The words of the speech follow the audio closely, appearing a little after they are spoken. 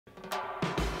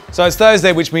So it's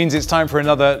Thursday, which means it's time for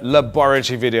another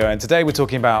laboratory video, and today we're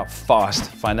talking about fast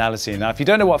finality. Now, if you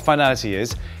don't know what finality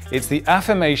is, it's the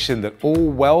affirmation that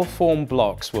all well-formed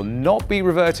blocks will not be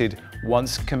reverted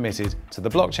once committed to the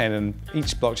blockchain, and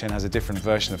each blockchain has a different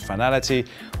version of finality.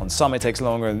 On some it takes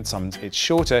longer and some it's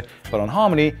shorter, but on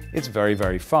Harmony it's very,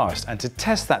 very fast. And to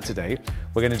test that today,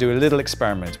 we're going to do a little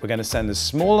experiment. We're going to send a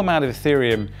small amount of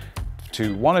Ethereum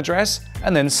to one address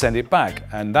and then send it back,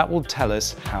 and that will tell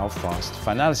us how fast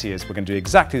finality is. We're going to do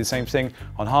exactly the same thing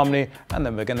on Harmony, and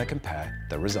then we're going to compare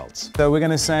the results. So we're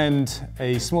going to send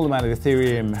a small amount of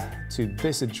Ethereum to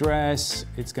this address.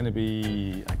 It's going to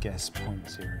be, I guess,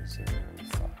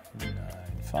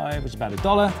 0.00595, which is about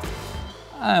 $1.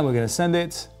 And we're going to send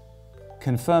it,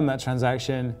 confirm that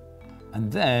transaction,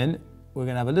 and then we're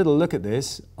going to have a little look at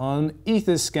this on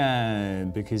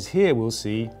Etherscan, because here we'll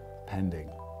see pending.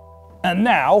 And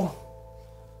now,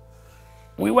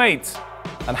 we wait.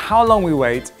 And how long we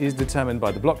wait is determined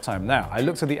by the block time. Now, I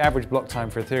looked at the average block time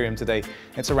for Ethereum today.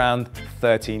 It's around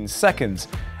 13 seconds.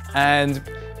 And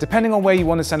depending on where you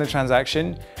want to send a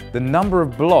transaction, the number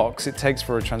of blocks it takes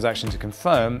for a transaction to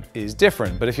confirm is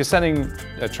different. But if you're sending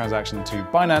a transaction to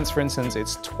Binance, for instance,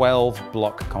 it's 12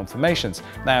 block confirmations.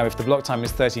 Now, if the block time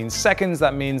is 13 seconds,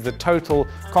 that means the total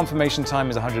confirmation time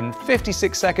is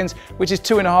 156 seconds, which is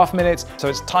 2.5 minutes. So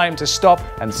it's time to stop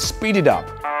and speed it up.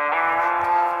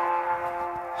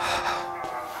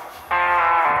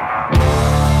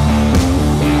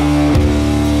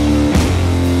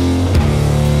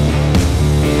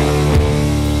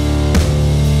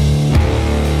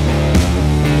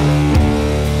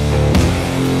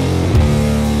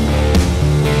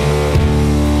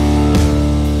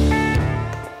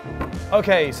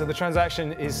 Okay, so the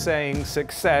transaction is saying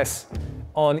success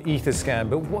on Etherscan,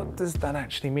 but what does that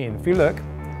actually mean? If you look,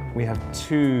 we have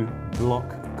 2 block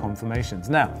confirmations.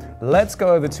 Now, let's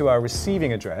go over to our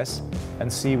receiving address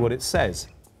and see what it says.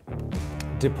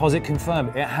 Deposit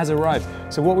confirmed, it has arrived.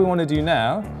 So what we want to do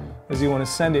now is we want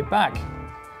to send it back.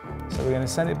 So we're going to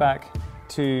send it back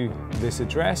to this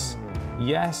address.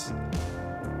 Yes,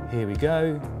 here we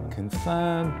go,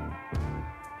 confirm.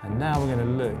 And now we're going to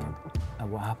look at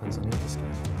what happens on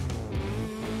Etherscan.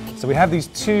 So we have these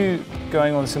 2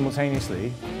 going on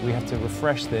simultaneously. We have to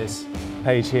refresh this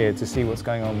page here to see what's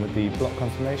going on with the block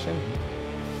confirmation.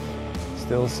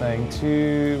 Still saying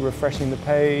 2, refreshing the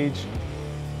page.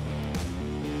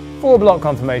 4 block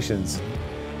confirmations.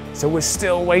 So we're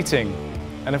still waiting.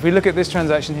 And if we look at this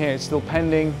transaction here, it's still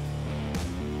pending.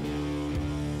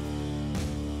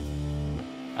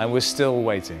 And we're still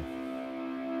waiting.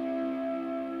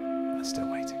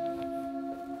 Still waiting.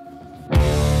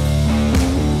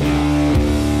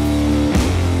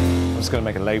 I'm just going to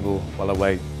make a label while I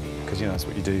wait, because you know that's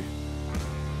what you do.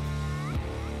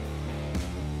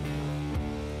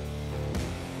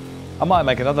 I might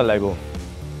make another label.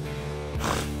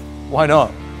 Why not?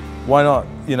 Why not?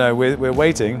 You know, we're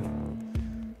waiting,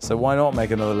 so why not make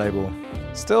another label?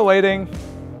 Still waiting.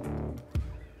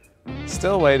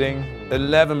 Still waiting.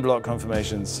 11 block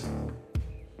confirmations.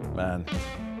 Man.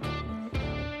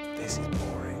 This is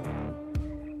boring.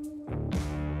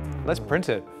 Let's print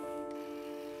it.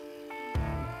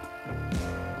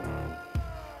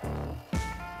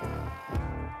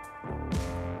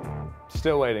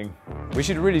 Still waiting. We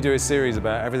should really do a series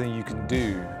about everything you can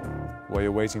do while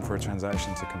you're waiting for a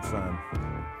transaction to confirm.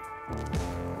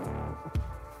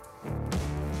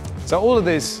 So all of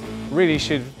this really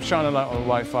should shine a light on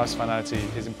why fast finality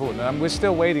is important. And we're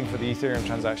still waiting for the Ethereum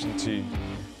transaction to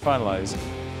finalize.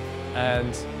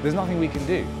 And there's nothing we can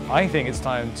do. I think it's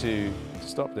time to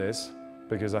stop this,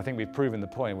 because I think we've proven the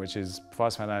point, which is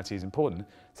fast finality is important.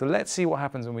 So let's see what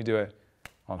happens when we do it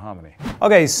on Harmony.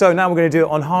 Okay, so now we're going to do it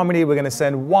on Harmony. We're going to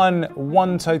send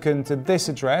one token to this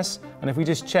address. And if we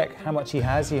just check how much he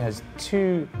has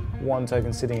 2 1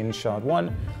 tokens sitting in shard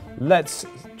 1. Let's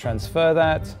transfer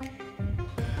that.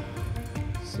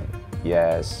 So,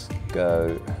 yes,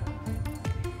 go.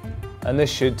 And this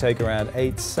should take around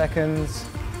 8 seconds.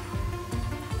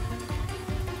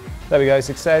 There we go,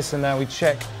 success. And now we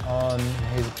check on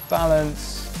his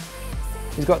balance.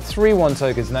 He's got 3 1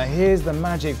 tokens. Now here's the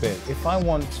magic bit. If I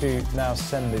want to now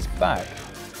send this back,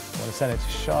 I want to send it to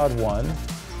shard 1.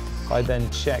 If I then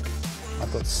check, I've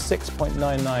got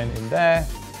 6.99 in there.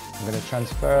 I'm going to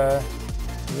transfer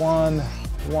 1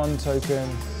 token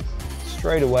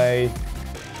straight away.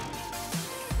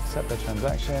 Accept the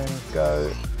transaction,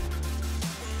 go.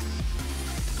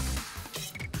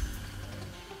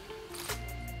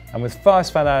 And with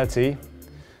fast finality,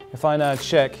 if I now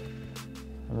check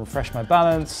and refresh my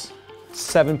balance,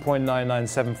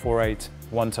 7.99748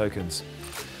 1 tokens.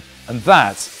 And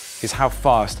that is how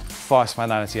fast fast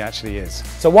Finality actually is.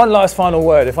 So one last final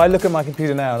word. If I look at my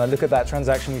computer now and I look at that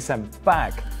transaction we sent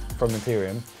back from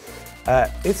Ethereum,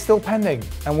 it's still pending,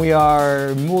 and we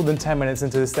are more than 10 minutes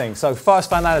into this thing. So fast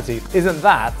Finality, isn't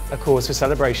that a cause for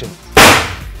celebration?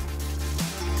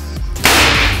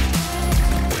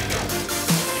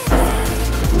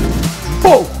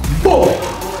 Boom! Boom!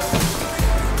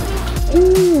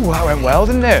 Ooh, that went well,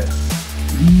 didn't it?